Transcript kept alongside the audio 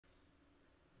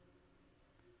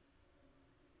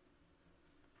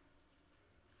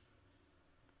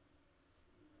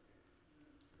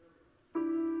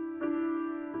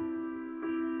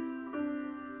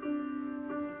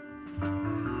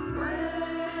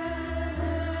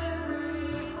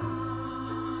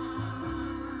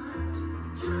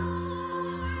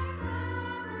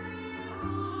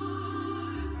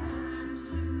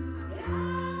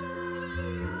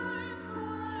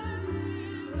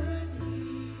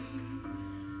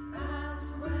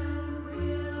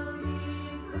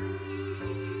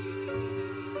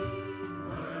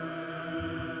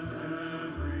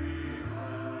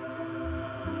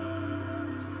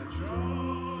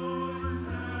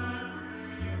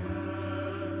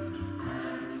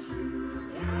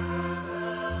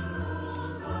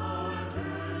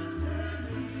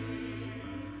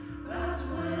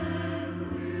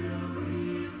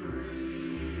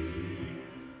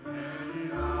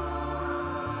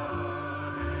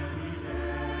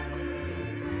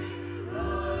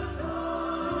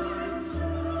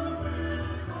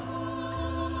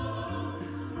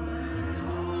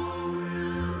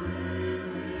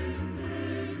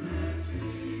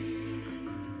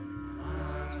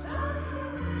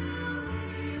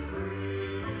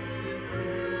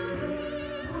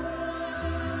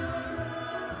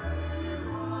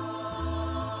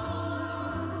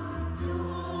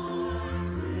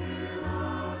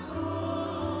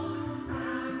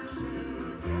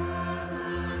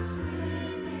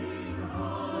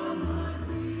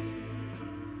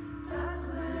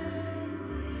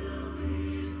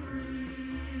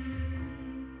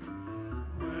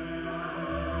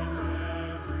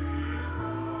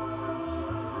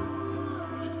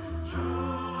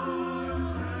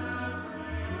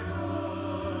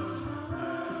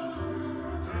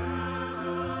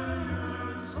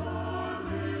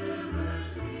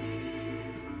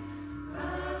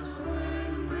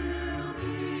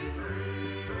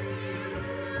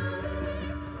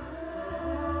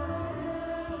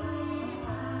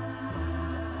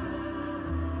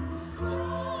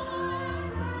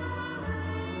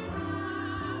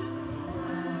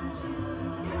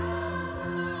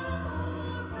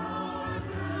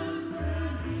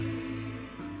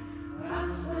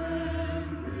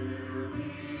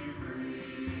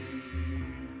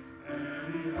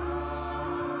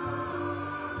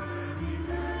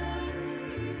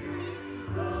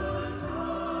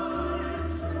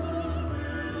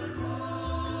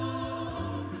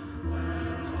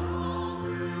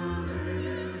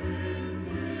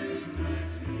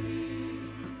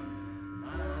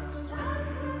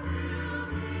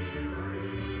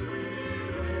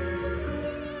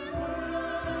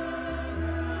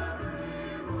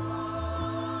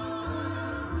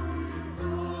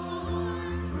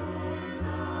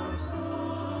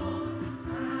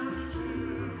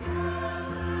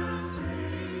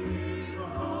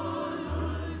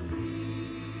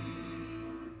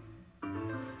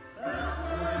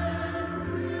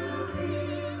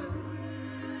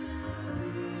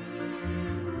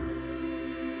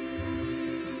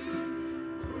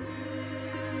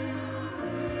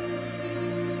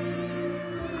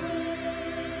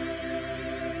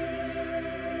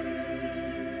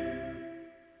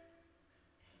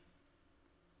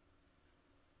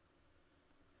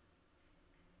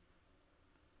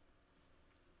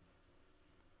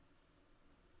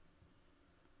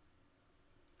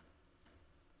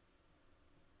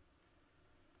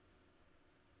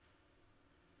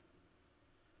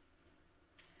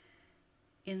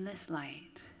In this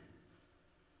light,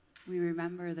 we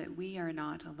remember that we are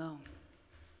not alone,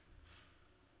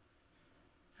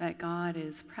 that God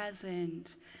is present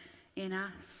in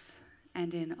us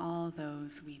and in all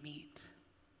those we meet.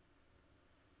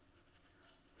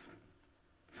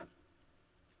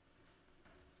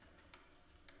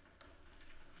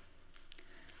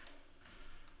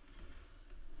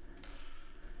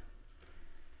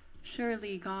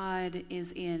 Surely God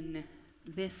is in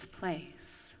this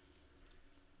place.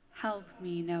 Help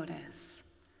me notice.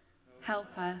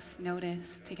 Help us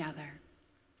notice together.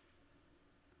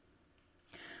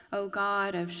 O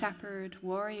God of shepherd,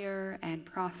 warrior, and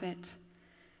prophet,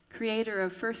 creator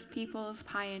of first peoples,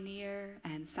 pioneer,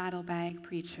 and saddlebag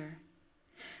preacher,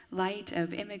 light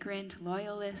of immigrant,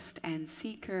 loyalist, and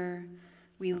seeker,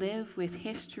 we live with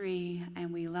history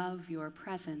and we love your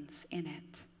presence in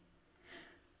it.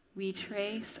 We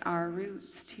trace our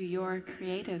roots to your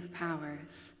creative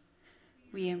powers.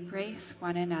 We embrace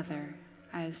one another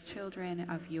as children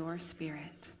of your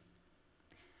spirit.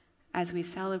 As we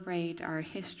celebrate our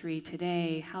history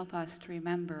today, help us to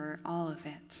remember all of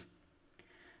it.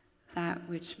 That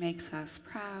which makes us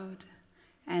proud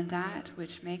and that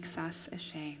which makes us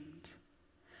ashamed.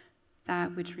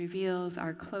 That which reveals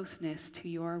our closeness to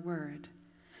your word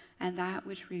and that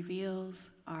which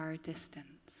reveals our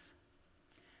distance.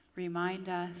 Remind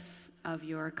us of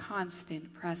your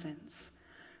constant presence,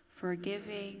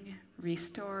 forgiving,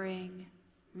 restoring,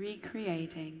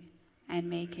 recreating, and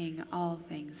making all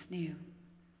things new.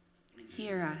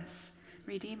 Hear us,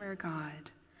 Redeemer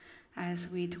God, as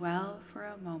we dwell for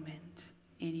a moment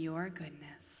in your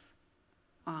goodness.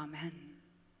 Amen.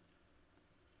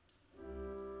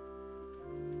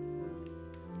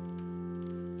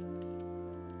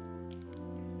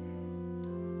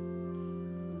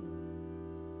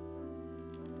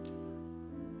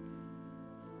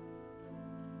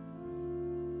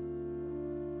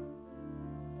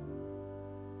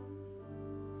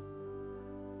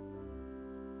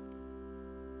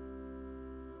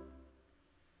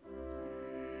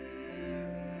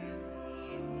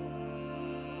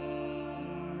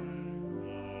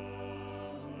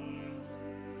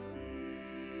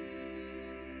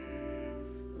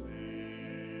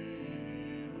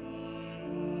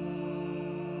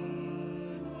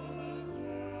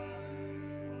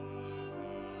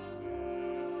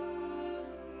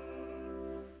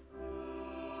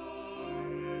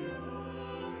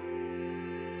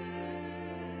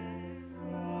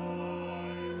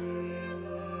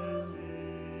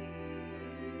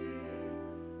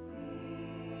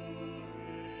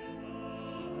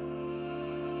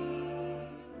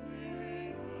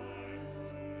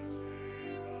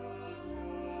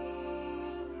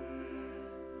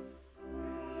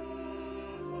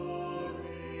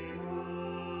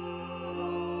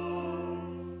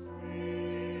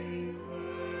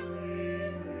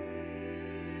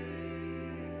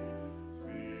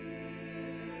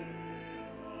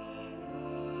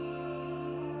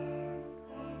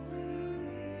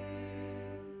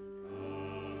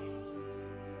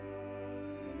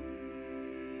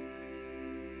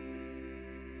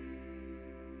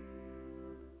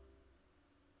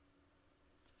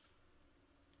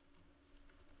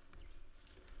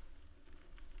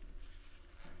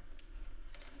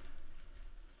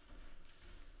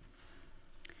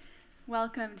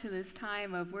 Welcome to this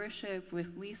time of worship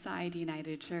with Leaside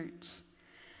United Church.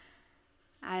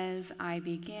 As I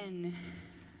begin,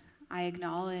 I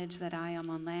acknowledge that I am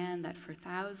on land that for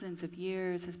thousands of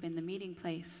years has been the meeting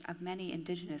place of many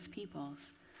indigenous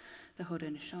peoples, the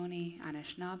Haudenosaunee,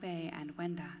 Anishinaabe, and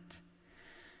Wendat.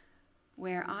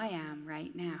 Where I am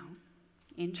right now,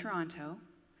 in Toronto,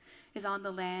 is on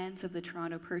the lands of the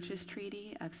Toronto Purchase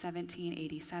Treaty of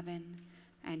 1787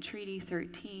 and Treaty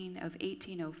 13 of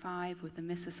 1805 with the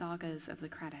Mississaugas of the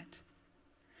Credit.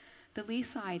 The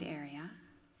Leaside area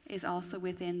is also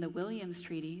within the Williams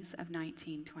Treaties of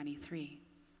 1923.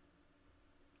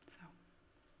 So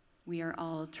we are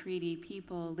all treaty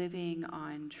people living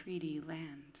on treaty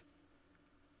land.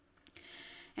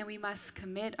 And we must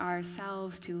commit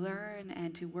ourselves to learn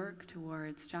and to work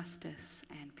towards justice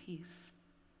and peace.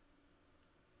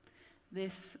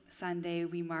 This Sunday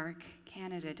we mark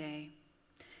Canada Day,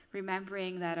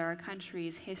 remembering that our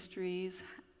country's histories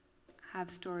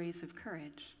have stories of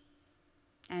courage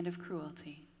and of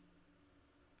cruelty,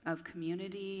 of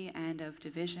community and of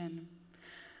division,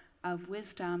 of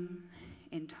wisdom,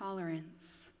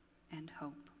 intolerance, and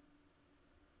hope.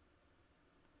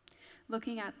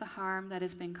 Looking at the harm that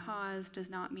has been caused does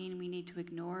not mean we need to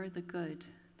ignore the good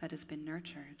that has been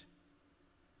nurtured.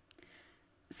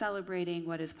 Celebrating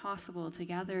what is possible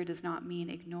together does not mean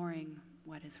ignoring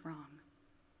what is wrong.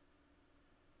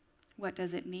 What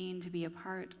does it mean to be a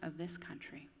part of this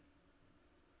country?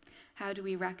 How do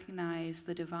we recognize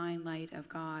the divine light of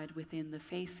God within the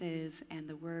faces and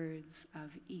the words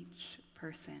of each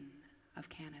person of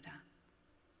Canada?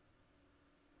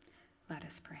 Let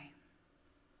us pray.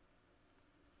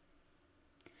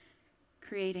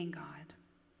 Creating God,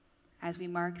 as we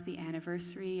mark the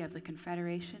anniversary of the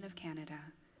Confederation of Canada,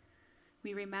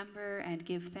 we remember and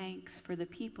give thanks for the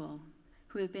people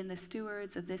who have been the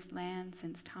stewards of this land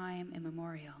since time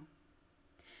immemorial,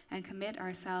 and commit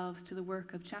ourselves to the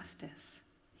work of justice,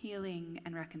 healing,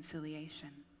 and reconciliation.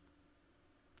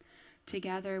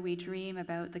 Together we dream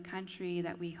about the country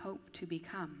that we hope to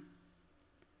become,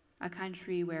 a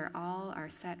country where all are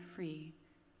set free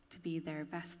to be their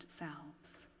best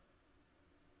selves.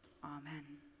 Amen.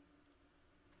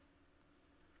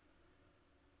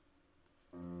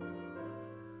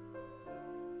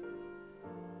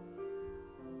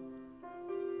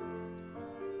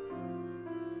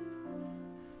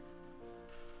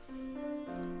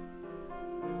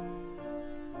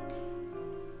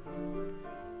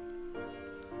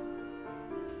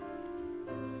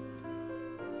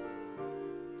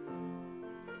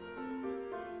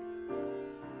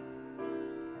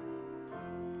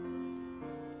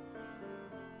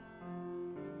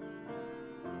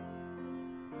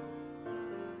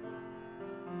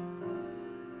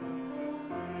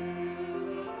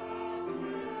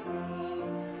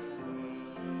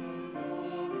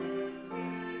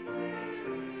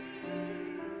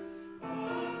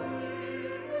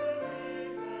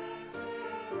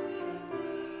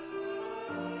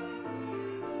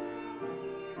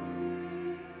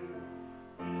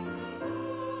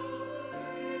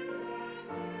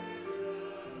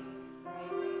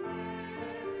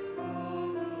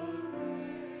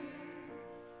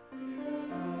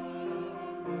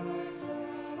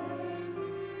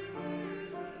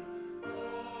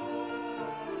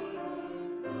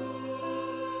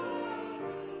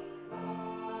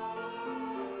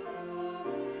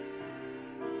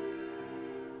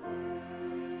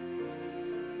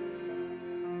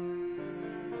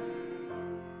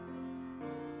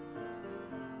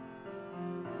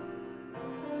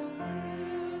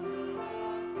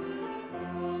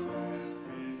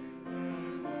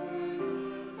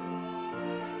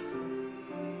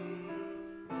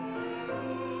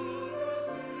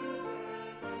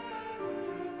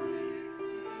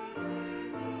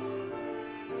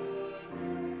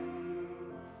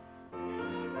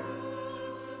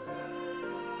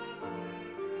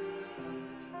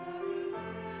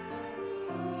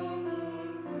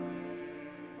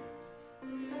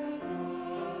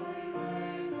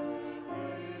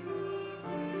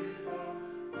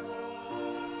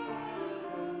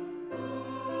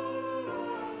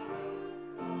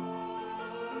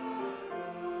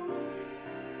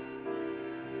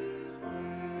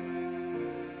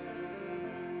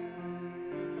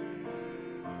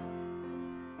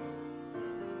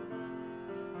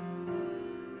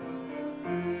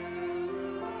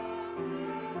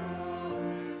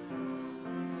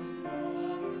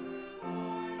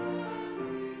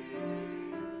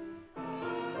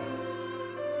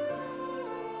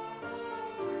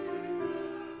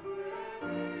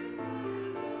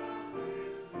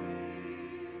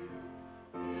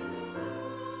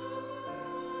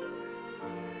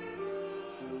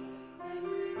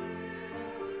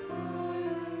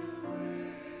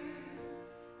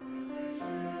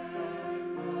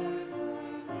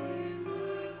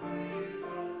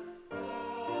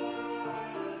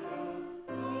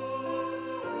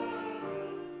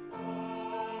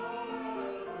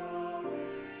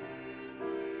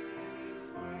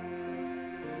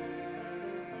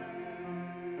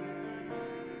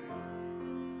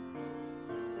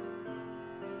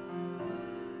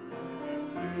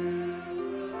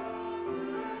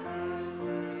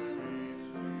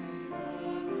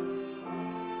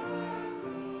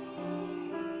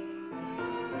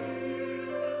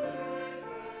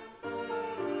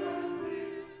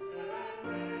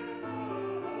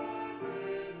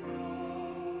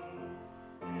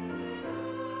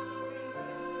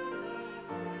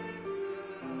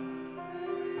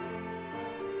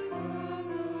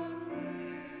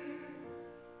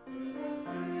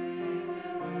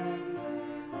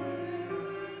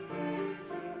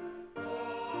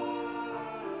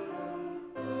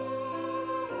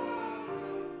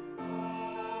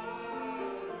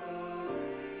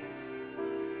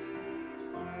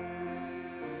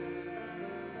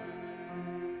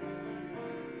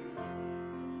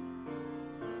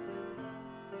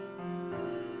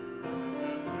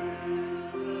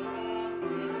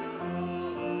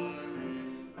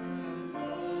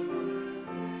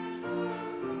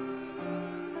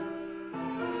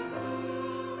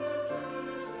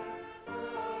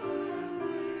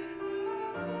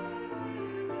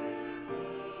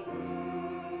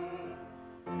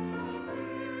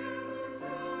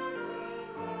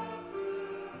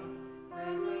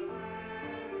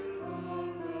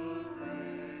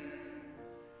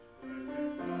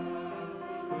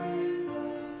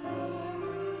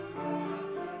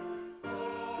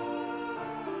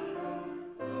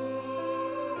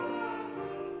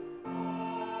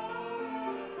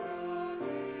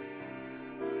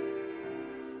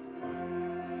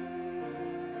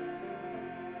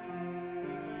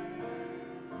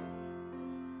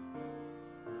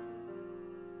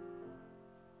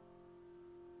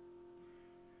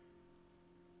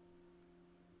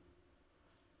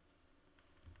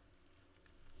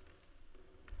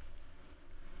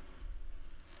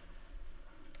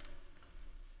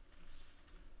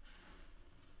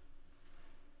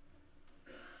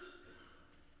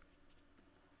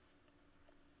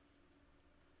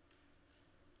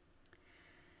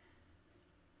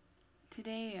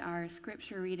 Today, our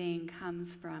scripture reading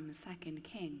comes from 2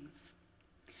 Kings.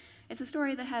 It's a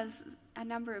story that has a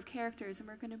number of characters, and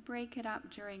we're going to break it up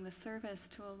during the service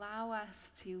to allow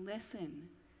us to listen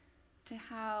to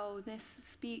how this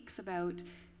speaks about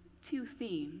two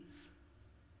themes: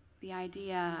 the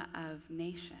idea of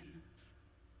nations,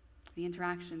 the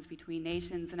interactions between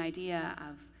nations, an idea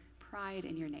of pride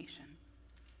in your nation,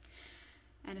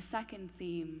 and a second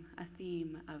theme, a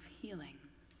theme of healing.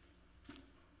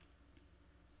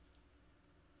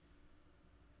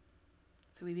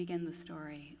 So we begin the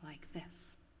story like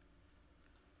this.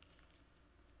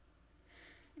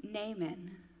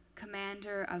 Naaman,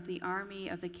 commander of the army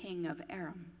of the king of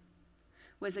Aram,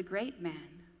 was a great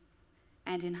man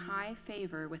and in high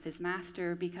favor with his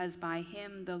master, because by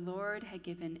him the Lord had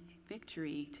given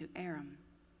victory to Aram.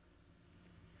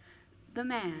 The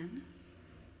man,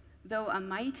 though a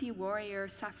mighty warrior,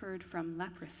 suffered from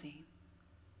leprosy.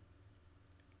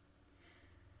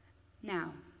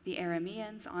 Now, the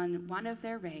Arameans, on one of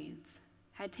their raids,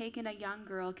 had taken a young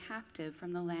girl captive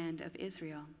from the land of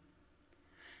Israel,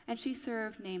 and she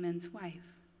served Naaman's wife.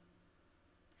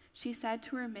 She said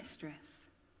to her mistress,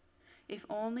 "If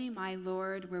only my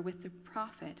Lord were with the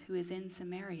prophet who is in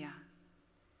Samaria,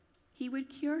 he would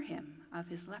cure him of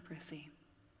his leprosy."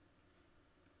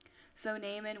 So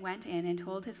Naaman went in and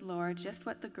told his Lord just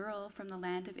what the girl from the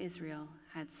land of Israel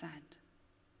had said.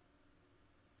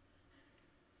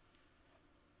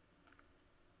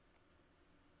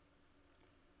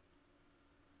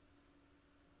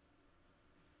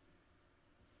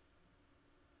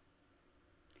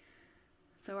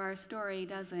 So our story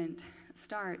doesn't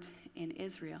start in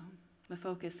Israel, the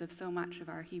focus of so much of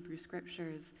our Hebrew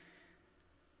scriptures,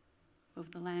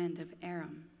 of the land of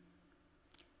Aram,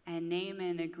 and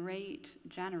Naaman, a great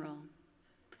general.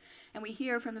 And we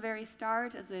hear from the very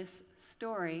start of this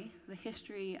story the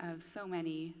history of so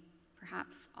many,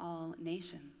 perhaps all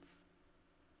nations,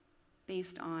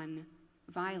 based on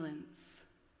violence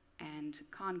and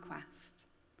conquest,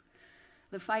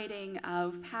 the fighting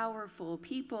of powerful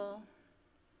people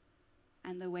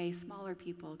and the way smaller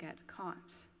people get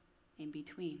caught in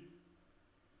between.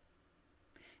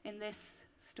 In this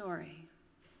story,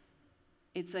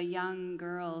 it's a young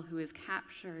girl who is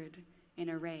captured in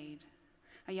a raid,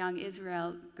 a young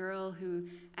Israel girl who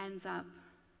ends up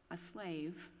a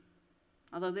slave,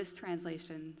 although this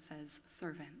translation says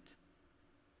servant,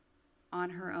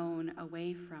 on her own,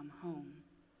 away from home.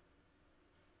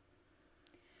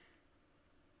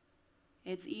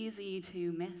 It's easy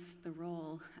to miss the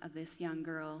role of this young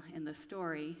girl in the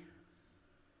story.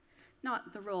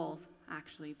 Not the role,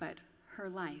 actually, but her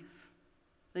life,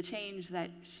 the change that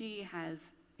she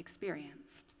has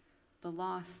experienced, the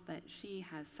loss that she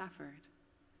has suffered.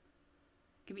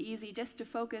 It can be easy just to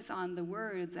focus on the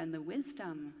words and the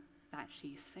wisdom that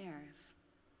she shares,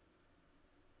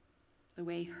 the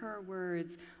way her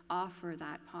words offer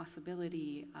that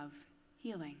possibility of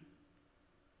healing.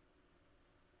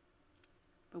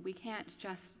 But we can't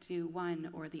just do one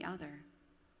or the other.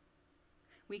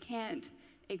 We can't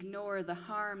ignore the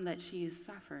harm that she has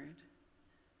suffered,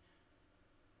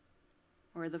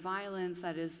 or the violence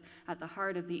that is at the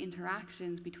heart of the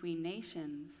interactions between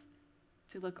nations,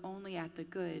 to look only at the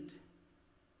good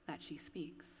that she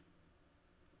speaks.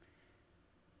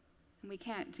 And we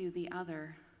can't do the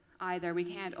other either. We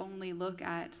can't only look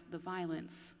at the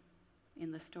violence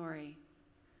in the story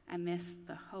and miss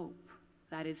the hope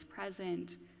that is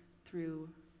present through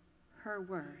her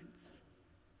words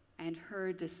and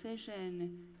her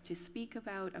decision to speak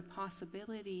about a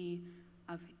possibility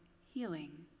of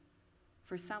healing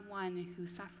for someone who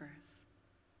suffers,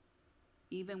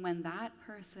 even when that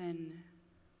person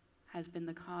has been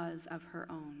the cause of her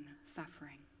own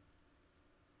suffering.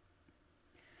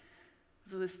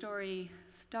 So the story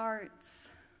starts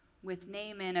with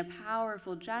Naaman, a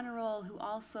powerful general who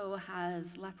also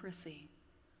has leprosy.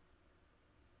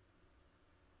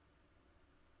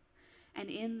 And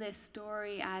in this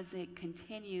story, as it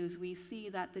continues, we see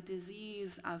that the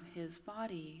disease of his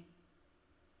body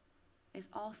is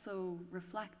also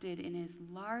reflected in his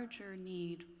larger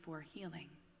need for healing.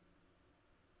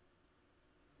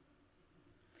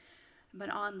 But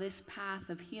on this path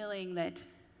of healing that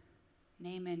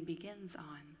Naaman begins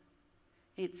on,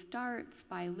 it starts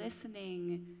by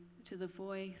listening to the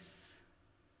voice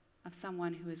of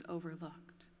someone who is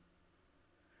overlooked,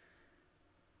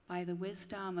 by the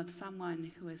wisdom of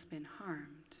someone who has been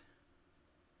harmed,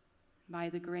 by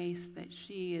the grace that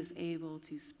she is able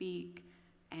to speak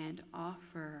and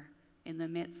offer in the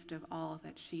midst of all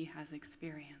that she has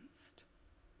experienced.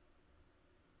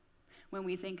 When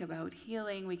we think about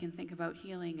healing, we can think about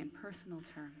healing in personal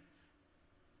terms.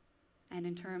 and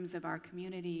in terms of our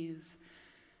communities,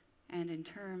 and in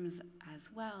terms as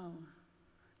well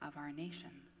of our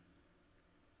nation.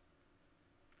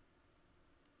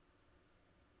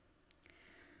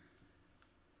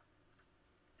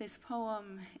 This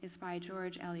poem is by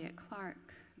George Eliot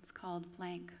Clark. It's called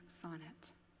Blank Sonnet.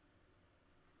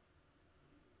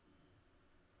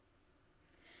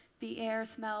 The air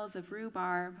smells of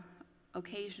rhubarb,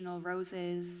 occasional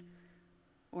roses,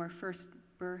 or first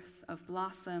birth of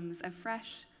blossoms, a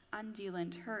fresh,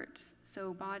 undulant hurt,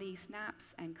 so body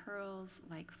snaps and curls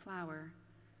like flower.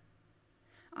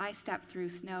 I step through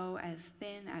snow as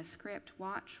thin as script,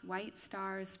 watch white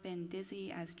stars spin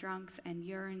dizzy as drunks, and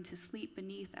yearn to sleep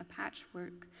beneath a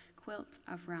patchwork quilt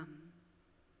of rum.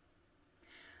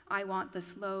 I want the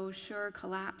slow, sure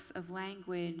collapse of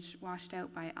language washed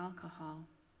out by alcohol.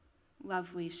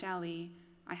 Lovely Shelley,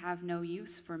 I have no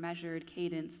use for measured,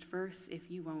 cadenced verse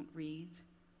if you won't read.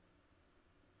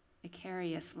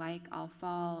 Icarius-like, I'll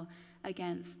fall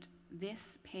against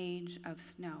this page of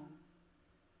snow.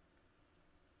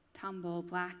 Tumble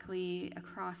blackly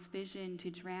across vision to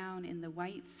drown in the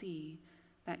white sea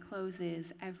that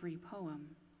closes every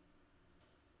poem.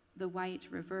 The white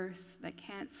reverse that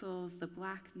cancels the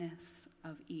blackness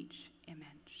of each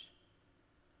image.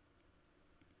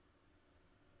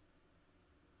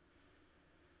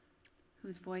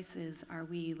 Whose voices are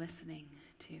we listening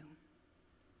to?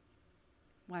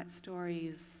 What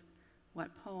stories, what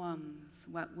poems,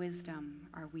 what wisdom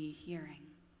are we hearing?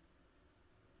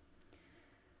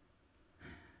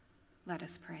 Let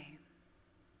us pray.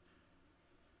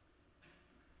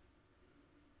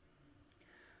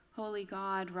 Holy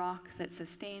God, rock that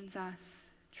sustains us,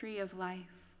 tree of life,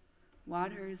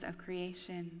 waters of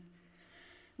creation,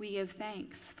 we give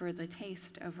thanks for the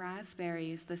taste of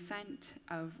raspberries, the scent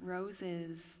of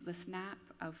roses, the snap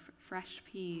of fresh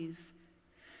peas.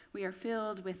 We are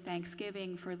filled with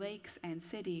thanksgiving for lakes and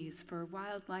cities, for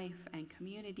wildlife and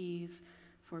communities,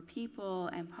 for people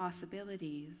and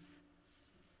possibilities.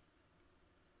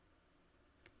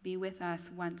 Be with us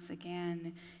once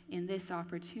again in this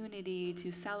opportunity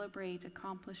to celebrate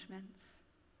accomplishments,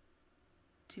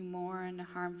 to mourn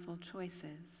harmful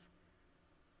choices,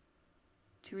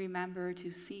 to remember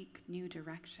to seek new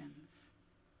directions.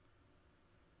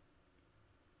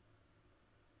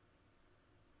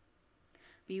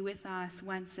 Be with us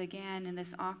once again in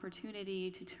this opportunity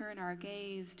to turn our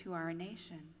gaze to our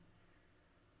nation,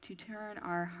 to turn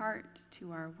our heart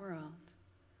to our world,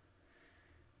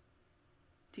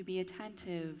 to be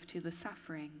attentive to the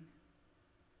suffering,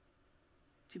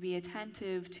 to be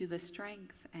attentive to the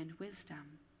strength and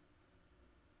wisdom,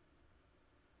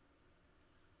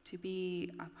 to be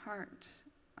a part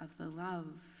of the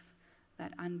love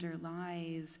that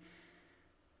underlies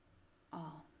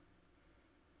all.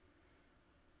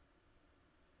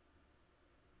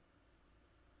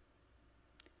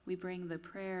 We bring the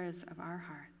prayers of our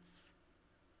hearts,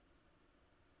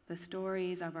 the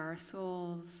stories of our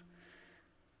souls,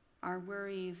 our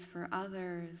worries for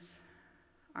others,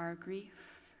 our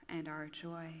grief and our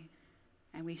joy,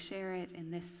 and we share it in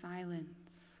this silence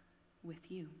with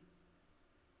you.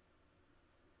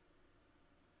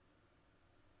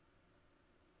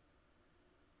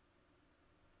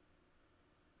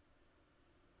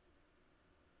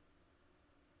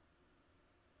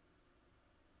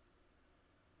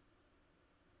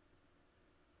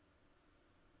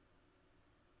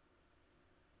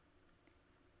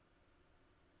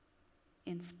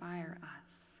 Inspire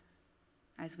us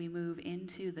as we move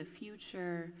into the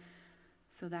future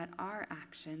so that our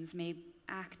actions may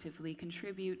actively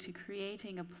contribute to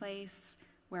creating a place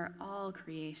where all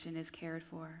creation is cared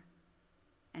for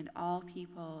and all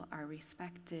people are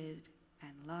respected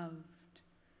and loved,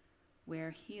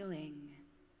 where healing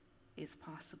is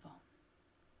possible.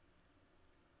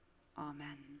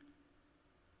 Amen.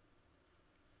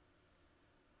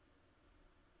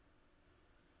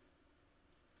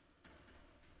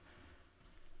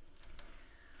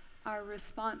 Our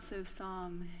responsive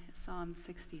psalm, Psalm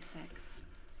 66.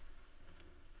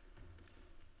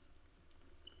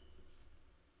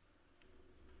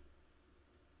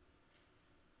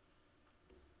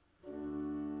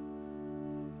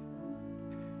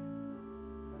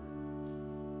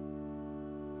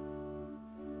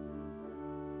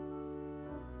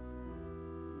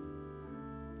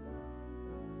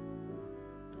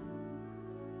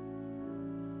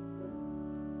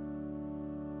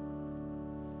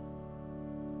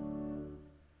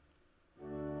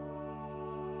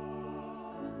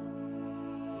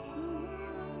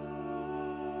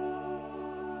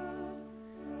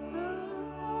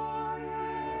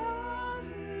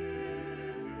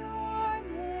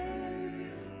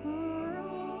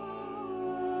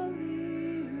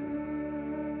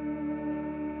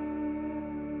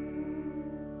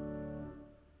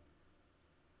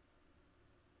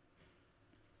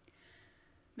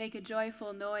 Make a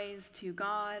joyful noise to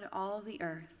God, all the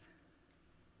earth.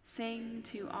 Sing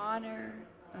to honor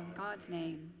of God's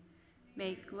name.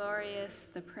 Make glorious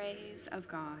the praise of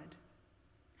God.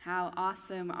 How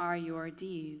awesome are your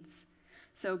deeds!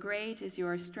 So great is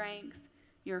your strength,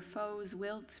 your foes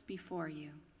wilt before you.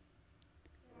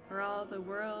 For all the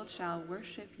world shall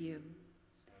worship you,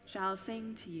 shall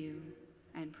sing to you,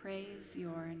 and praise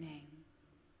your name.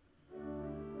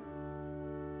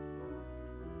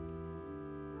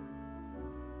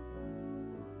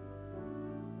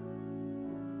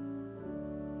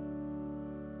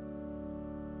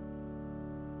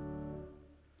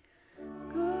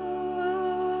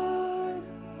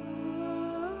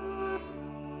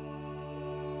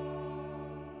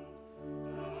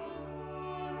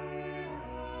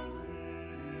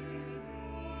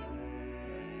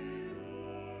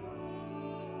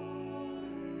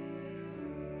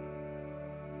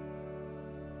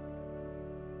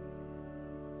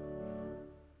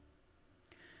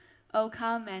 Oh,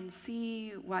 come and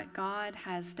see what God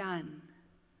has done,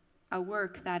 a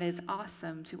work that is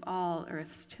awesome to all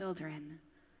earth's children.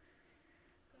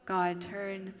 God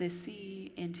turned the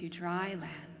sea into dry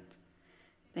land.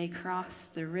 They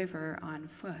crossed the river on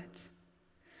foot.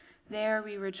 There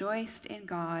we rejoiced in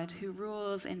God, who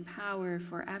rules in power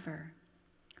forever,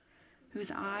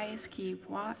 whose eyes keep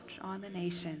watch on the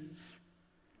nations.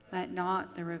 Let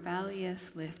not the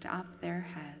rebellious lift up their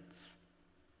heads.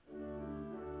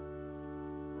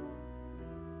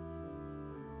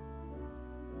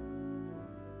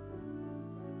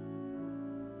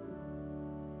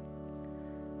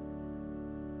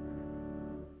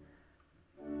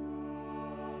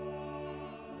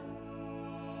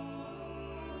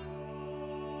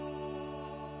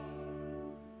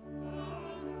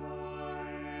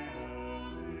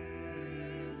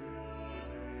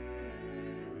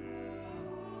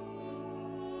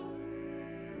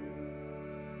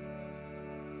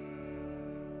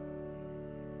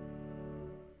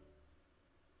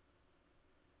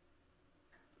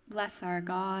 Bless our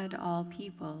God, all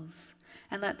peoples,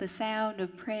 and let the sound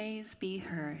of praise be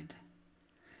heard.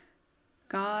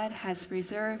 God has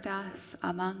preserved us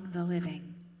among the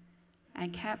living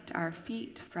and kept our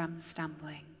feet from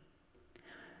stumbling.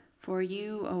 For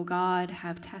you, O God,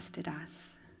 have tested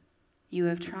us. You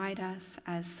have tried us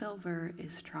as silver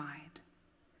is tried.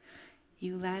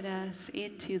 You led us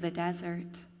into the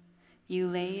desert. You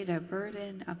laid a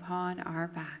burden upon our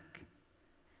back.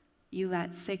 You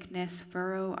let sickness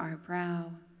furrow our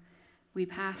brow. We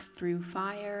passed through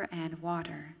fire and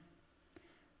water,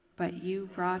 but you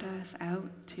brought us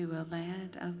out to a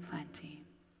land of plenty.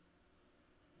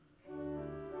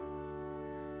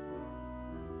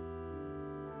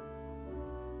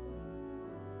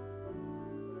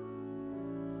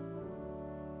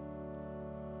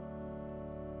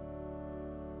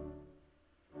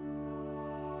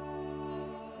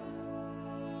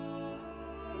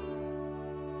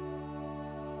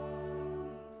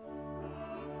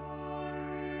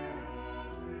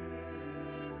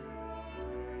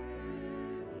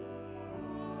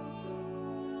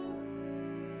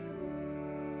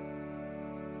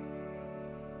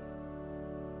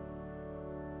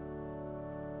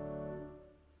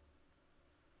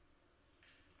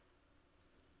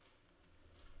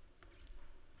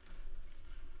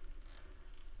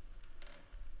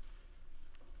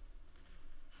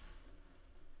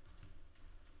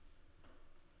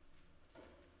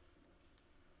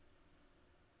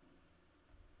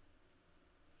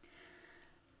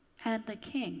 And the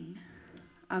king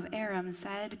of Aram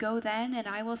said, Go then, and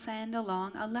I will send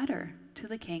along a letter to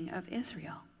the king of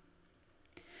Israel.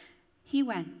 He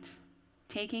went,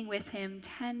 taking with him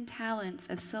 10 talents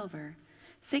of silver,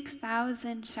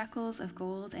 6,000 shekels of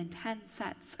gold, and 10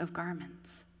 sets of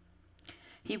garments.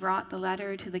 He brought the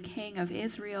letter to the king of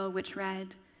Israel, which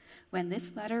read, When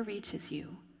this letter reaches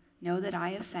you, know that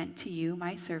I have sent to you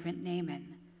my servant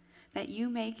Naaman, that you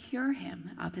may cure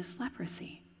him of his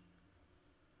leprosy.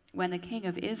 When the king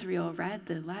of Israel read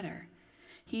the letter,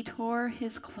 he tore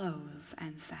his clothes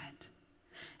and said,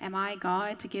 Am I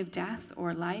God to give death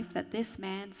or life that this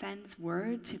man sends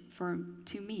word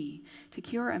to me to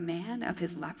cure a man of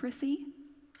his leprosy?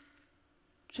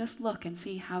 Just look and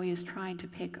see how he is trying to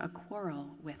pick a quarrel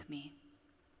with me.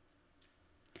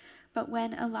 But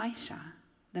when Elisha,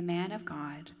 the man of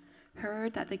God,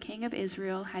 heard that the king of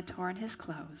Israel had torn his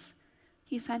clothes,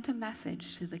 he sent a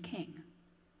message to the king.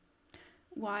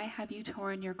 Why have you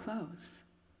torn your clothes?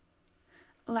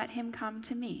 Let him come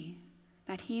to me,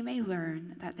 that he may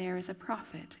learn that there is a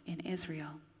prophet in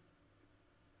Israel.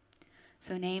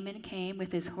 So Naaman came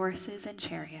with his horses and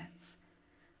chariots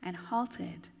and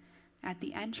halted at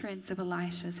the entrance of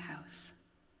Elisha's house.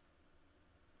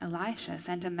 Elisha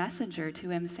sent a messenger to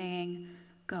him saying,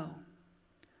 "Go,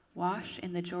 wash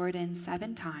in the Jordan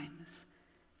 7 times,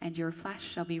 and your flesh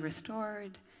shall be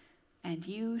restored, and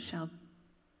you shall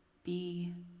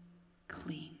be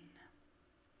clean."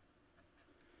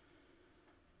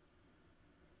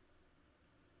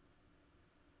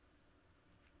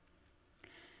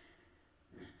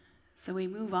 So we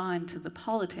move on to the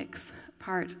politics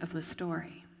part of the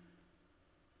story.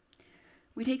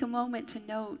 We take a moment to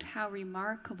note how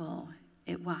remarkable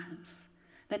it was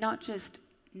that not just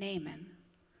Naaman,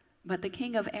 but the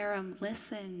king of Aram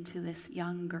listened to this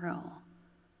young girl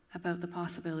about the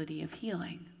possibility of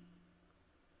healing,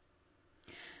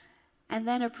 and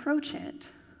then approach it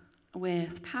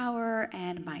with power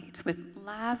and might, with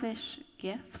lavish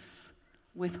gifts,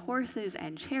 with horses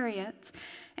and chariots.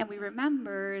 And we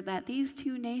remember that these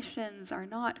two nations are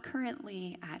not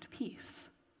currently at peace,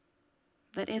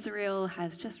 that Israel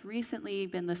has just recently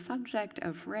been the subject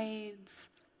of raids.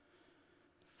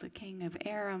 The king of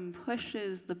Aram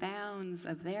pushes the bounds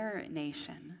of their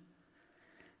nation,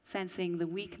 sensing the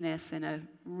weakness in a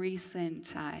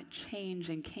recent change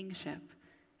in kingship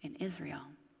in Israel.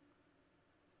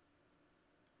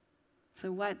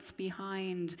 So what's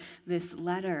behind this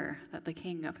letter that the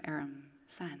king of Aram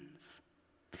sends?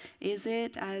 Is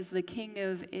it, as the king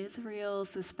of Israel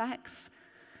suspects,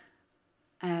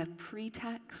 a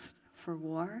pretext for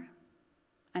war?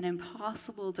 An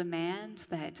impossible demand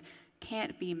that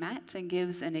can't be met and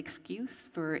gives an excuse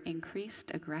for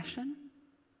increased aggression?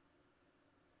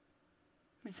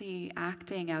 Is he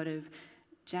acting out of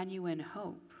genuine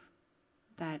hope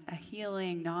that a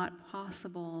healing not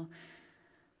possible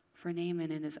for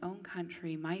Naaman in his own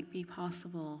country might be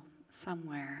possible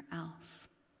somewhere else?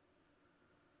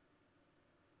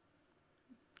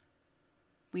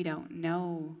 We don't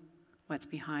know what's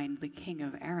behind the king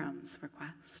of Aram's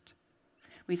request.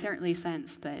 We certainly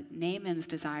sense that Naaman's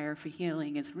desire for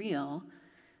healing is real,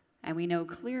 and we know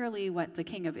clearly what the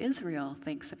king of Israel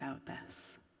thinks about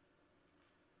this.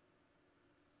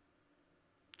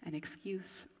 An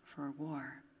excuse for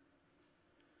war.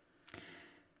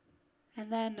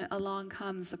 And then along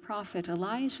comes the prophet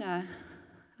Elisha,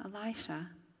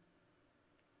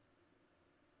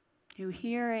 who,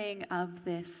 hearing of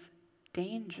this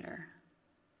danger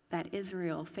that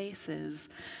Israel faces,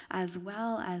 as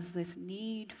well as this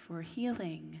need for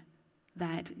healing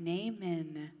that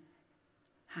Naaman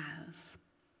has,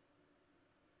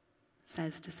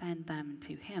 says to send them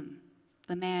to him,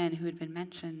 the man who had been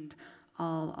mentioned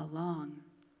all along.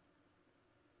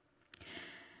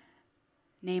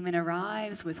 Naaman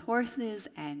arrives with horses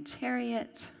and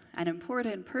chariot, an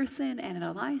important person, and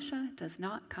Elisha does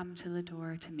not come to the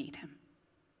door to meet him.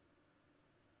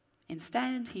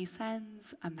 Instead, he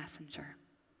sends a messenger.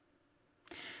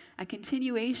 A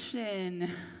continuation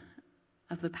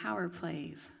of the power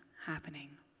plays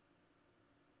happening.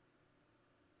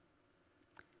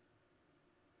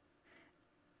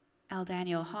 L.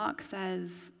 Daniel Hawk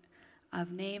says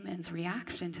of Naaman's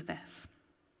reaction to this,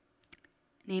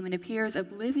 Naaman appears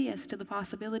oblivious to the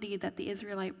possibility that the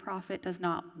Israelite prophet does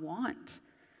not want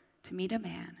to meet a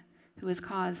man who has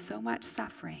caused so much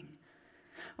suffering,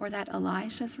 or that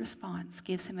Elisha's response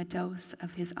gives him a dose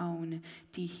of his own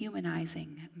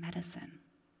dehumanizing medicine.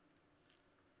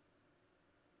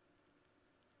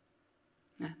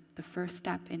 The first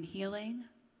step in healing,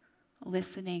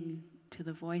 listening to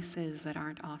the voices that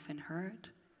aren't often heard,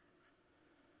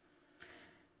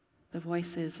 the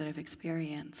voices that have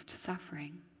experienced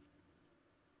suffering.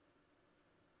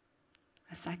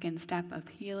 A second step of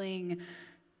healing,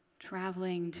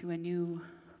 traveling to a new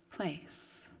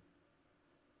place.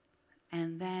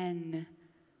 And then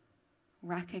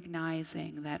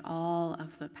recognizing that all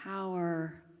of the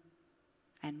power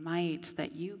and might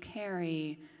that you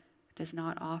carry does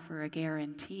not offer a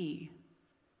guarantee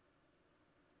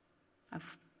of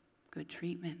good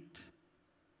treatment,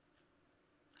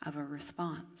 of a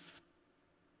response.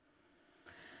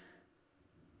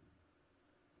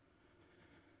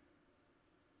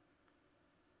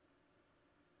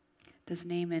 Does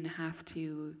Naaman have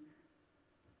to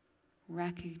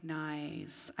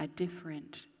recognize a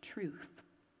different truth?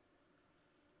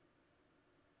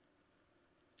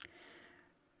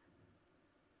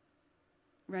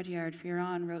 Rudyard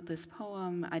Kipling wrote this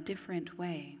poem, A Different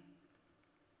Way.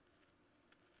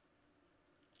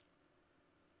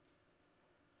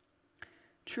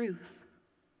 Truth,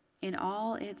 in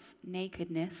all its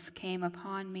nakedness, came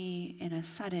upon me in a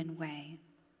sudden way.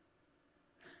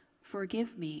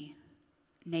 Forgive me,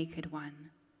 naked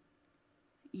one.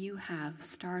 You have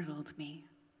startled me.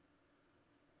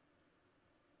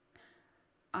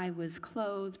 I was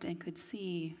clothed and could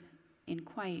see in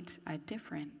quite a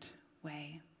different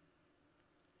way.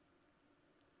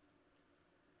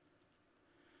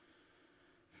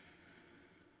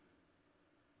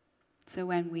 So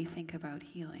when we think about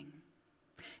healing,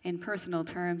 in personal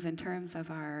terms, in terms of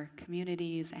our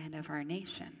communities and of our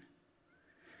nation,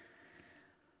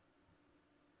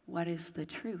 what is the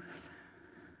truth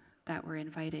that we're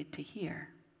invited to hear?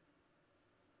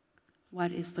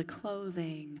 What is the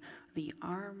clothing, the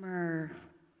armor,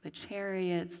 the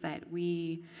chariots that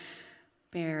we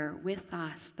bear with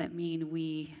us that mean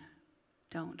we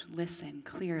don't listen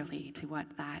clearly to what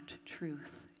that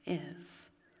truth is,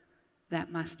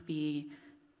 that must be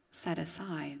set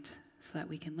aside so that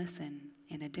we can listen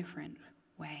in a different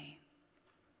way?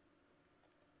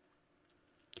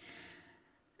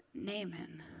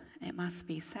 Naaman, it must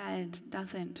be said,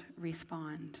 doesn't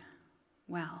respond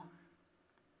well.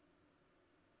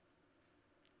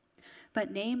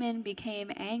 But Naaman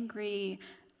became angry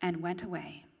and went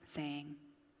away, saying,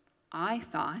 I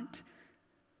thought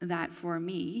that for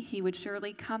me he would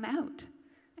surely come out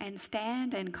and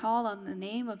stand and call on the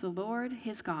name of the Lord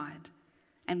his God,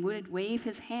 and would wave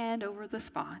his hand over the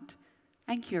spot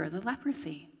and cure the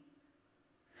leprosy.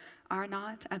 Are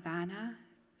not Abana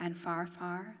and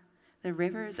Pharpar, the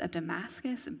rivers of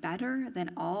Damascus, better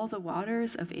than all the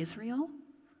waters of Israel?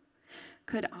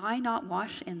 Could I not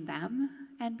wash in them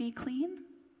and be clean?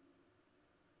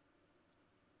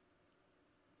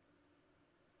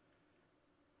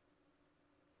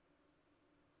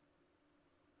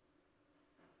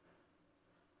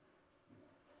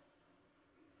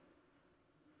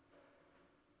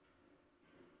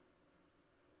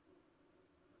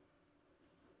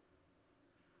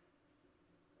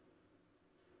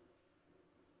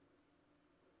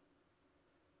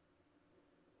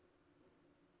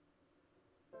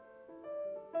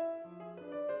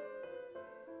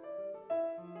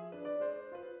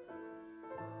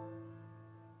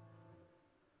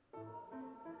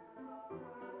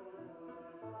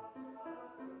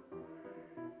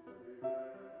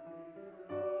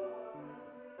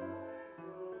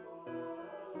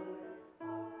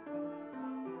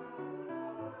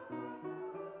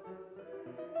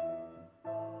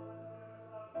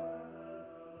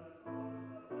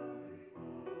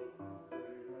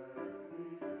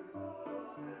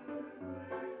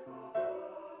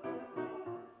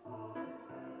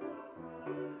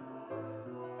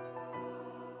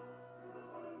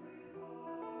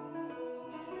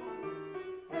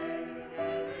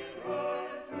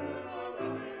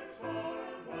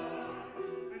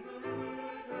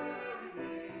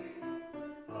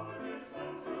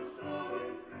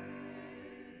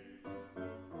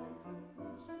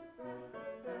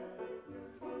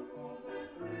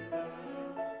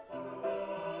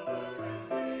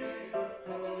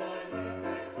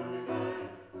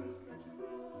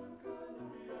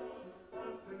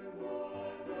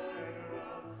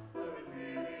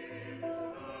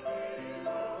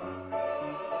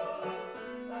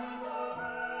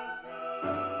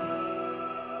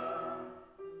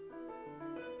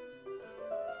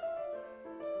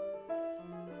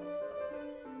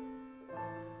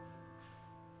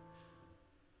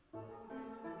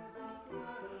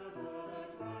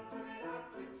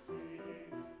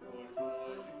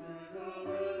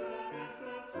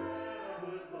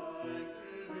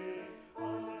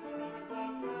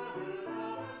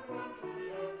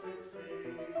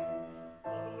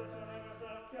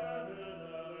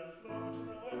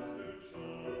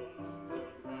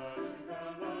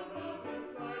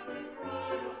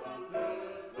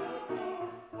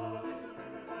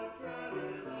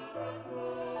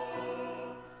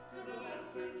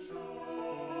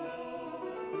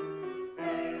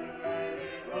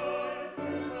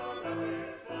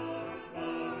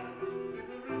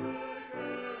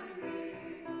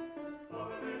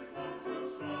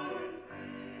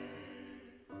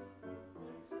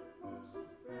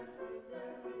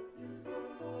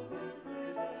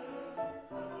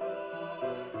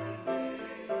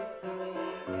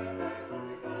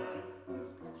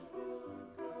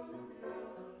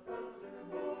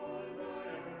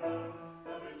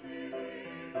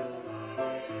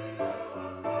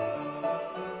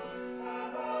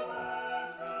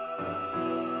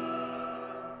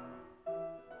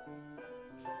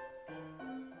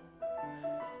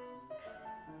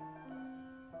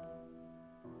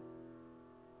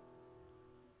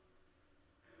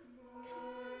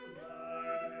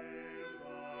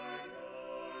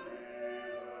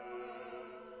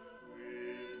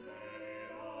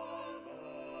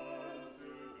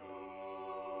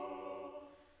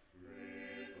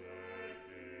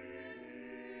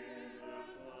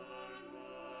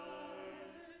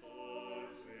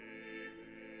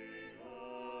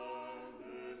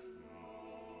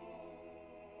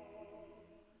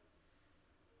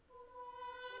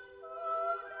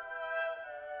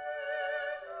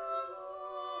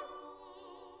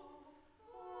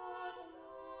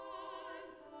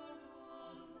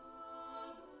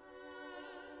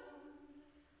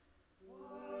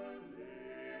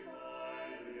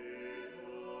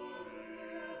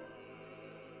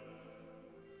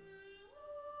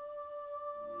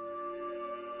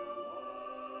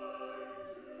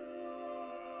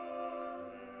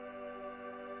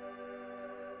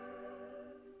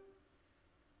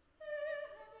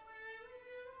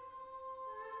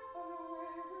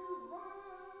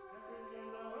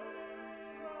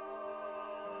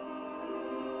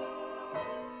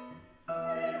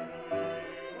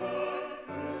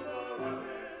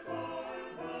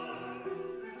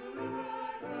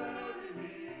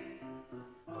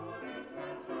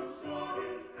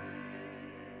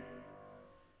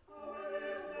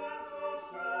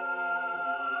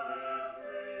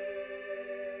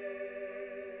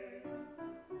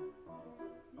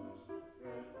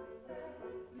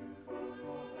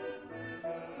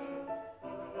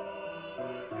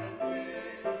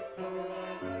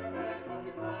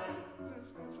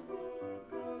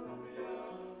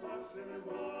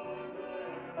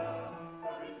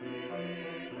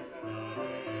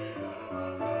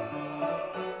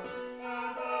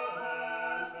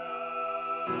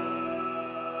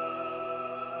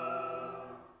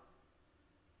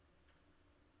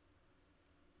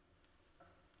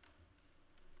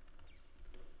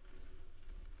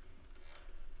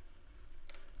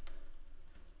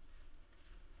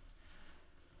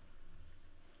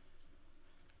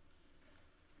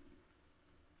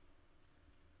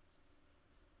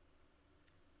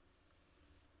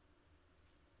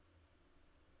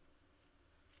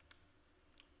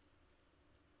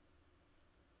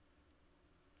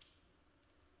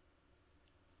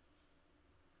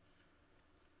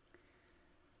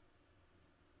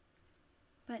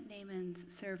 But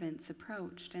Naaman's servants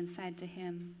approached and said to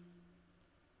him,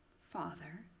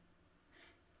 "Father,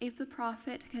 if the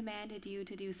prophet commanded you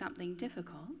to do something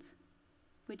difficult,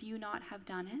 would you not have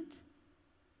done it?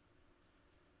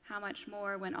 How much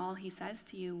more when all he says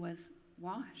to you was,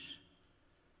 'Wash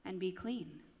and be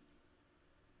clean'?"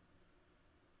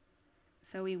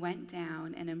 So he went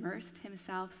down and immersed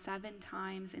himself 7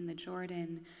 times in the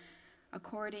Jordan,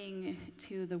 according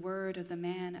to the word of the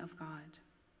man of God.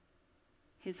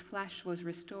 His flesh was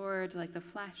restored like the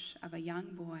flesh of a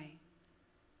young boy,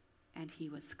 and he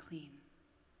was clean.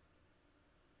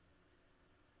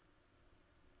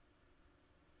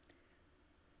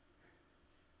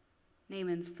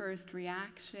 Naaman's first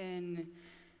reaction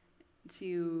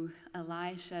to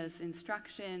Elisha's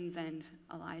instructions and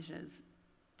Elijah's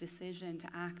decision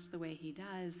to act the way he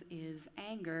does is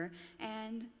anger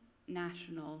and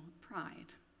national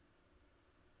pride.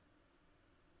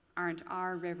 Aren't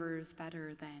our rivers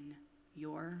better than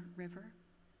your river?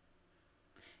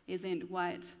 Isn't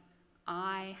what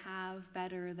I have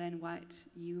better than what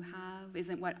you have?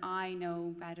 Isn't what I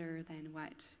know better than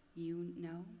what you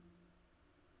know?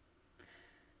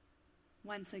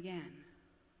 Once again,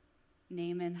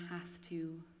 Naaman has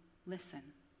to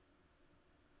listen.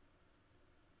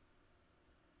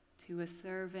 To a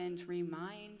servant,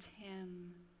 remind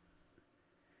him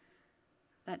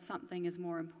that something is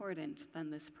more important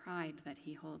than this pride that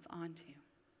he holds on to.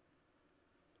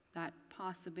 That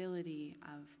possibility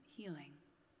of healing.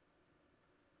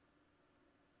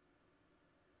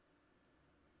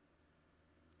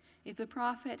 If the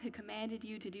prophet had commanded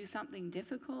you to do something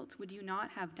difficult, would you not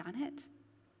have done it?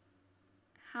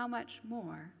 How much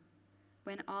more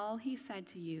when all he said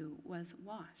to you was,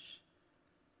 "Wash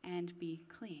and be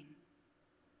clean"?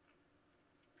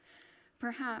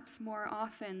 Perhaps more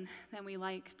often than we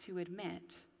like to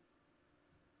admit,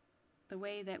 the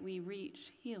way that we reach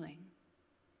healing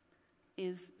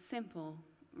is simple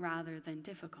rather than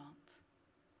difficult.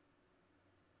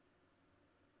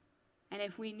 And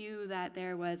if we knew that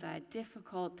there was a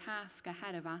difficult task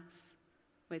ahead of us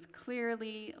with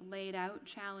clearly laid out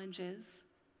challenges,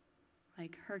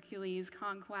 like Hercules'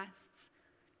 conquests,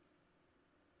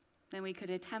 then we could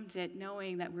attempt it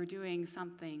knowing that we're doing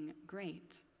something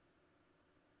great.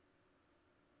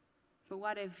 But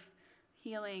what if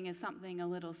healing is something a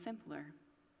little simpler?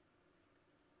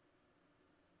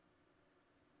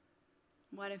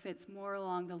 What if it's more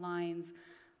along the lines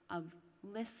of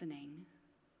listening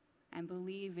and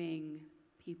believing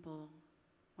people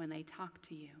when they talk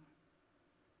to you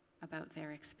about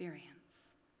their experience?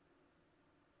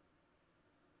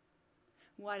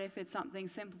 What if it's something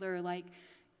simpler like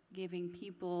giving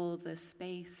people the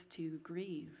space to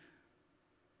grieve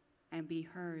and be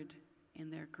heard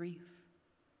in their grief?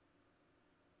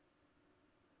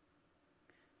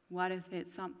 What if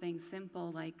it's something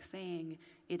simple like saying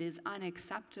it is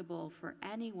unacceptable for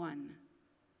anyone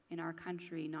in our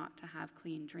country not to have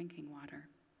clean drinking water?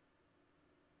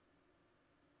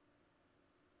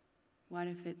 What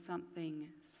if it's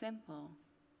something simple?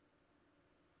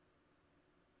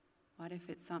 What if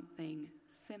it's something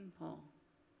simple,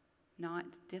 not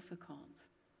difficult?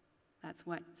 That's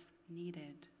what's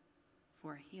needed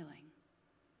for healing.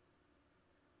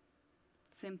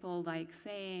 Simple like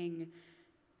saying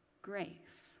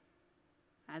grace,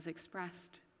 as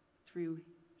expressed through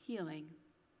healing.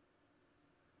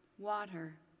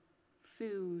 Water,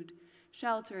 food,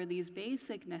 shelter, these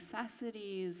basic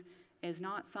necessities is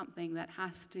not something that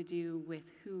has to do with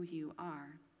who you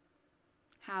are,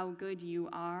 how good you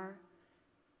are,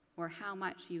 or how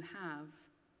much you have,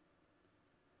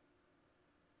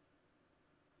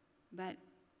 but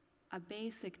a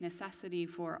basic necessity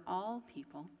for all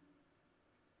people,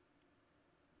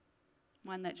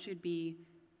 one that should be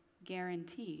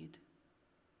guaranteed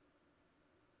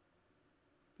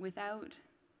without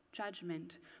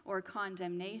judgment or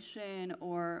condemnation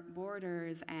or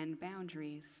borders and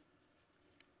boundaries.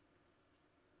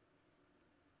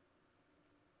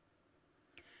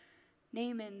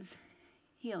 Naaman's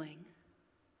healing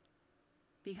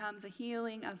becomes a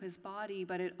healing of his body,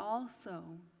 but it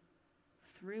also,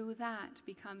 through that,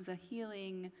 becomes a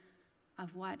healing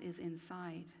of what is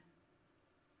inside.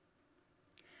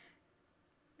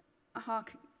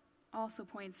 Hawk also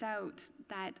points out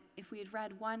that if we had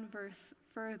read one verse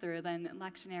further than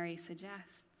lectionary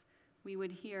suggests, we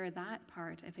would hear that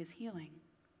part of his healing.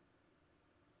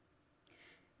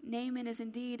 Naaman is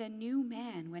indeed a new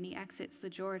man when he exits the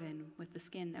Jordan with the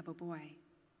skin of a boy.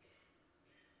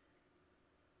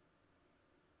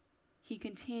 He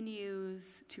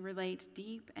continues to relate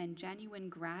deep and genuine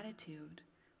gratitude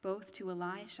both to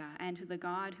Elisha and to the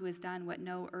God who has done what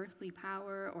no earthly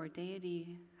power or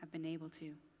deity have been able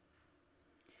to.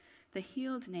 The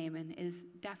healed Naaman is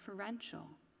deferential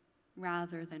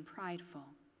rather than prideful.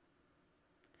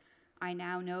 I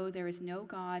now know there is no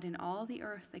God in all the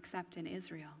earth except in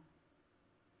Israel.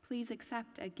 Please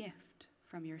accept a gift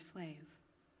from your slave.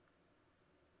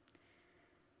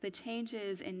 The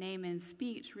changes in Naaman's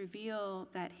speech reveal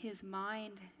that his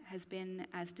mind has been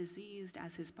as diseased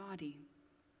as his body.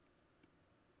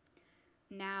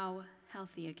 Now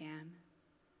healthy again,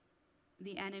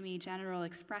 the enemy general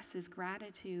expresses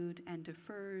gratitude and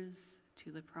defers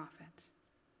to the prophet.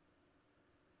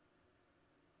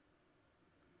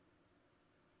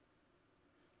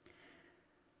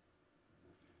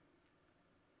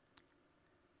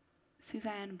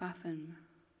 Suzanne Buffon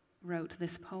wrote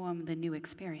this poem, The New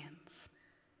Experience.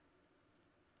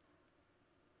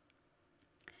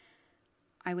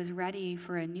 I was ready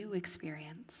for a new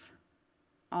experience.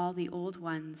 All the old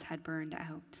ones had burned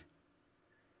out.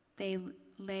 They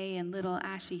lay in little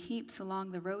ashy heaps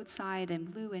along the roadside and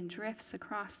blew in drifts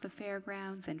across the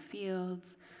fairgrounds and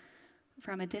fields.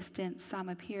 From a distance, some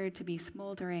appeared to be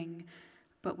smoldering,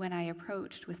 but when I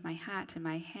approached with my hat in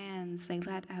my hands, they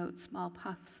let out small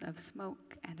puffs of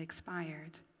smoke and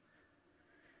expired.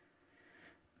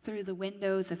 Through the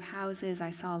windows of houses,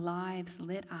 I saw lives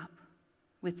lit up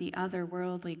with the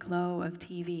otherworldly glow of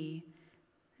TV,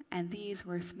 and these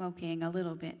were smoking a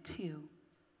little bit too.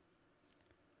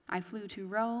 I flew to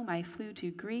Rome, I flew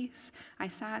to Greece, I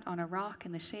sat on a rock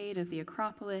in the shade of the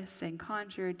Acropolis and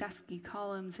conjured dusky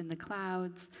columns in the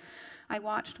clouds. I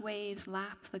watched waves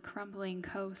lap the crumbling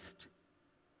coast.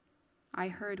 I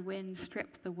heard wind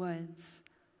strip the woods.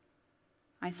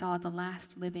 I saw the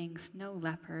last living snow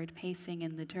leopard pacing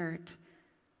in the dirt.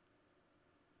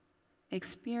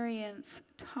 Experience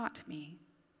taught me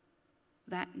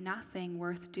that nothing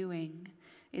worth doing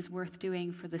is worth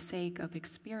doing for the sake of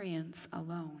experience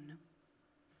alone.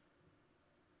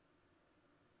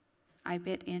 I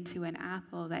bit into an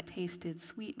apple that tasted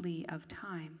sweetly of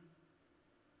time.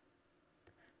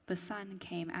 The sun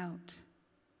came out.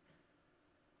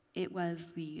 It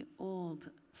was the old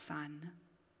sun,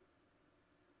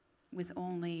 with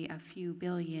only a few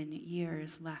billion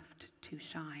years left to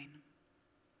shine.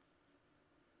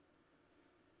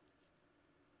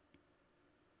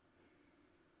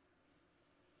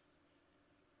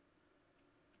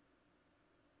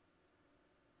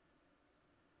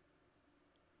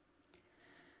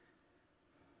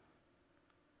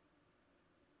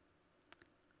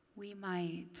 We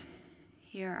might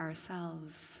hear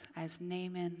ourselves as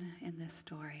Naaman in this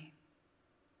story,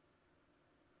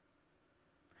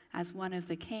 as one of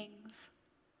the kings,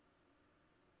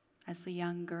 as the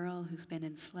young girl who's been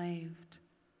enslaved,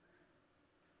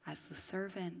 as the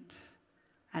servant,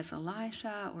 as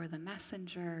Elisha or the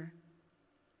messenger.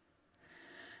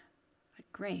 But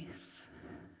grace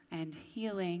and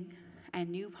healing and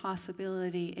new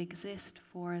possibility exist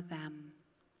for them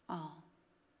all.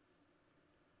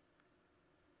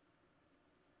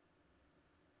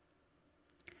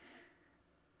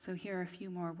 So here are a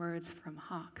few more words from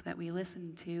Hawk that we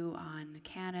listened to on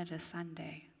Canada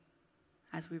Sunday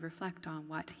as we reflect on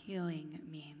what healing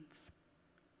means.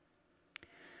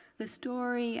 The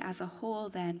story as a whole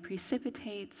then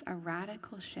precipitates a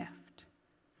radical shift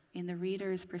in the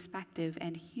reader's perspective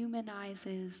and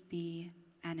humanizes the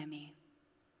enemy.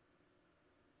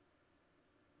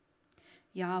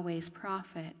 Yahweh's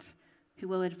prophet, who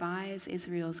will advise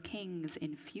Israel's kings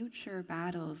in future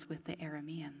battles with the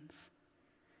Arameans,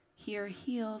 here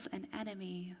heals an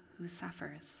enemy who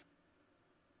suffers.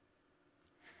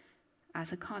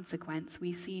 As a consequence,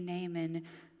 we see Naaman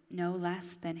no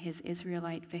less than his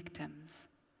Israelite victims,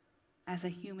 as a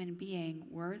human being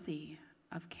worthy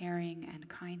of caring and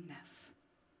kindness.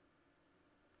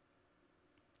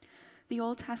 The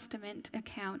Old Testament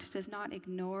account does not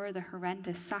ignore the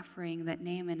horrendous suffering that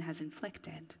Naaman has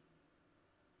inflicted.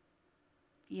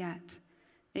 Yet,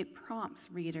 it prompts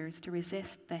readers to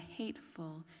resist the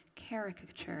hateful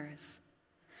caricatures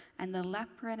and the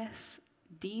leprous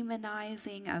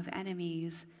demonizing of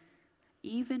enemies,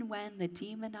 even when the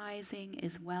demonizing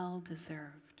is well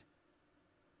deserved.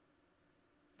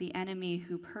 The enemy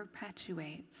who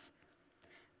perpetuates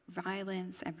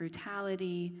violence and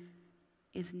brutality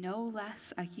is no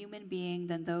less a human being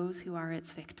than those who are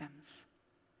its victims.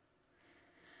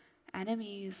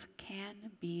 Enemies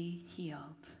can be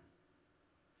healed,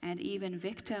 and even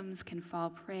victims can fall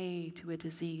prey to a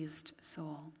diseased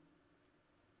soul.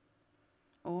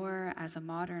 Or, as a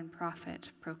modern prophet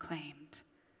proclaimed,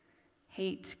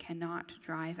 hate cannot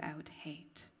drive out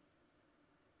hate.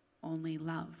 Only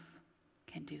love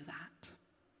can do that.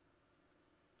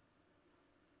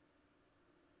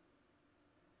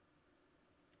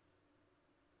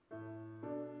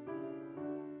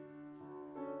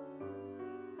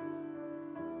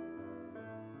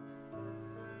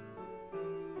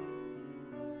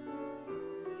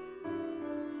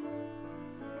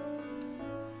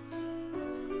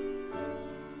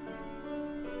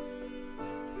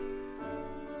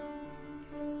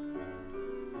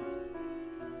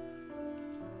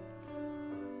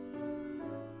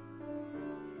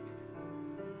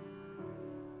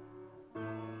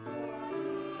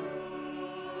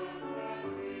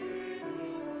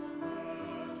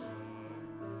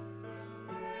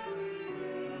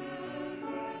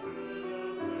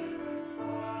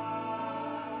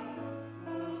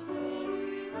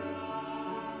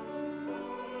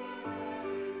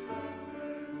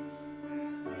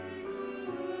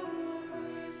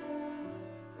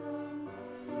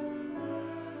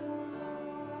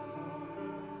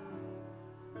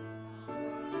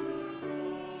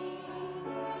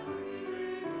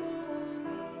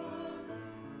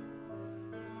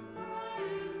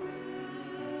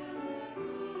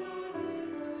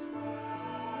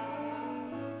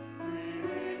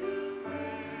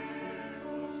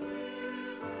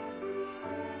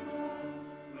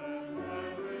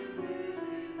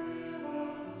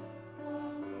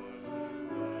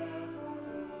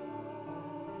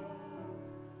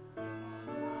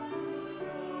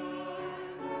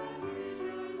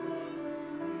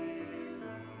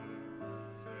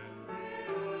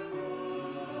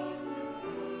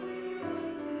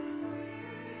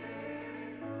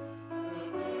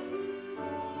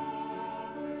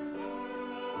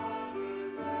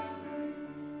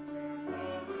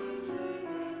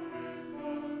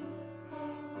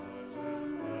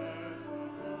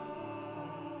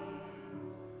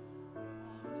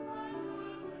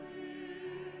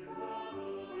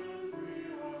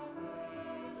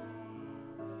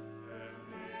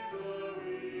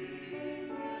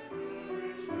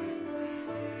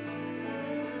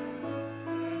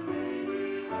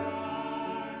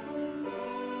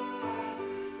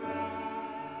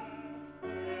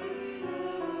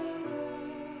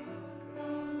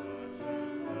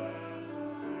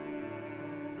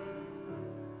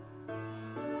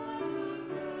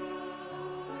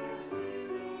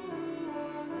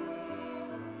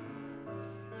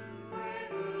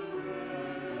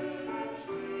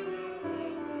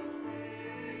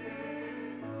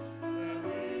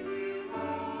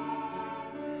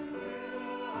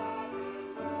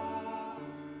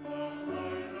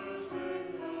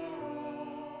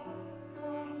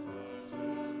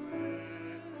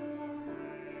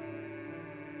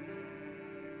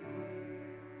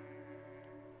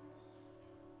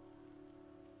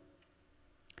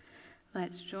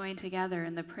 Let's join together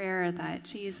in the prayer that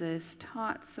Jesus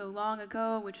taught so long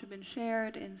ago, which have been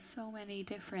shared in so many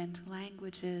different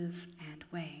languages and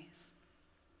ways.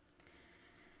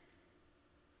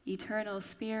 Eternal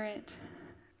Spirit,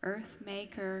 earth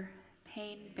maker,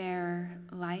 pain bearer,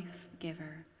 life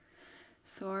giver,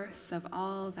 source of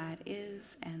all that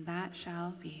is and that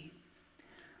shall be,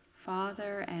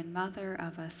 Father and Mother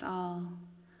of us all,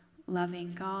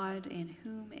 loving God in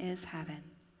whom is heaven,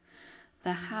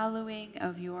 the hallowing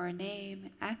of your name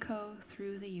echo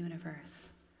through the universe.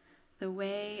 The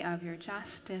way of your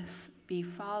justice be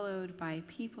followed by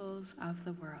peoples of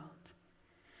the world.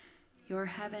 Your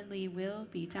heavenly will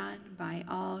be done by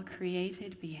all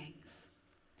created beings.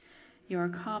 Your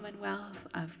commonwealth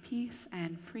of peace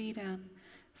and freedom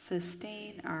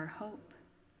sustain our hope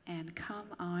and come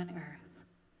on earth.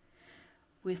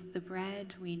 With the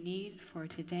bread we need for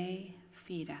today,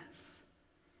 feed us.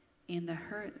 In the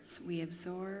hurts we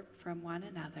absorb from one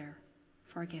another,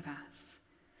 forgive us.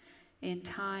 In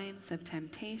times of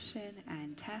temptation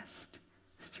and test,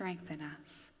 strengthen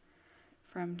us.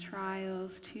 From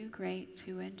trials too great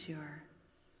to endure,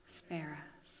 spare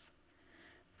us.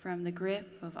 From the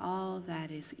grip of all that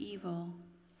is evil,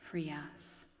 free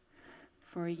us.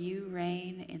 For you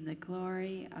reign in the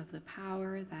glory of the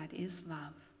power that is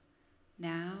love,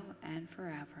 now and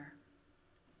forever.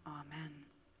 Amen.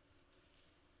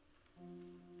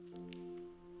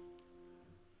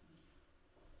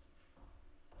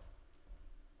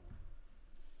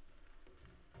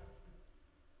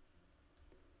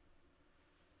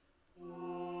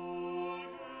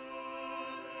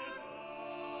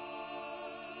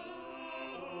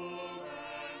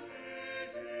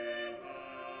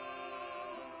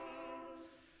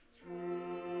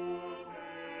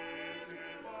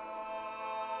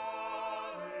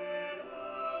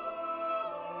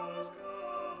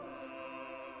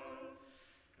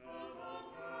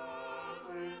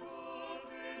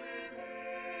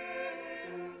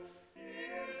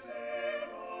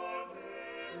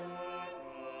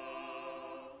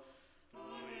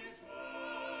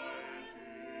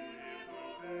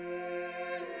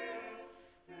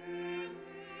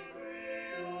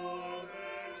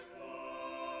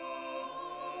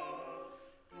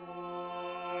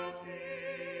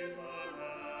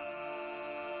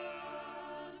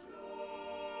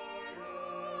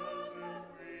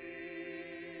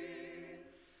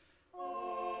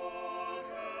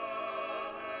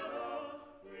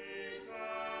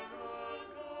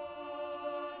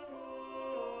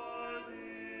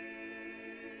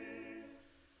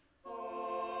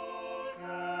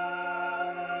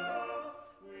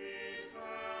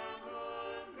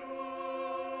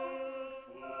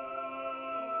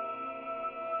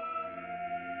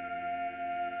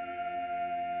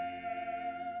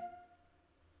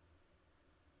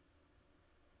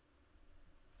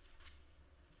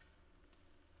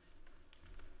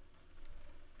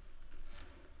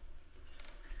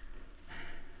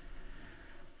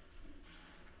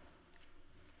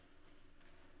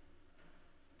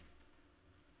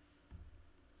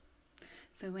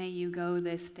 So may you go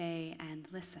this day and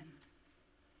listen.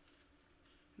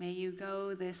 May you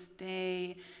go this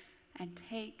day and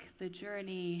take the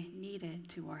journey needed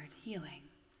toward healing.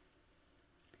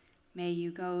 May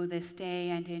you go this day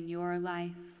and in your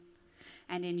life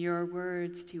and in your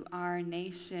words to our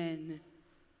nation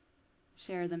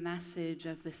share the message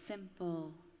of the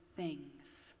simple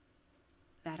things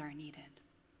that are needed.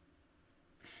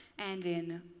 And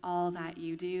in all that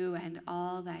you do and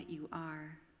all that you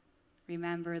are,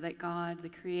 remember that God, the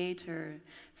Creator,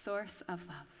 source of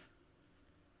love,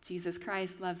 Jesus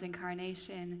Christ loves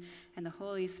incarnation, and the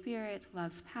Holy Spirit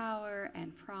loves power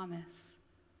and promise,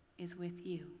 is with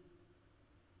you,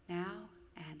 now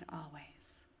and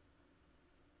always.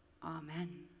 Amen.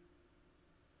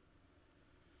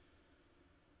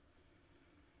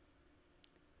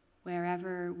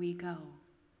 Wherever we go,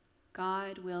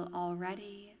 God will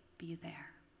already be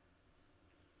there.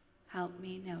 Help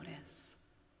me notice.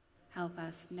 Help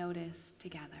us notice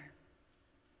together.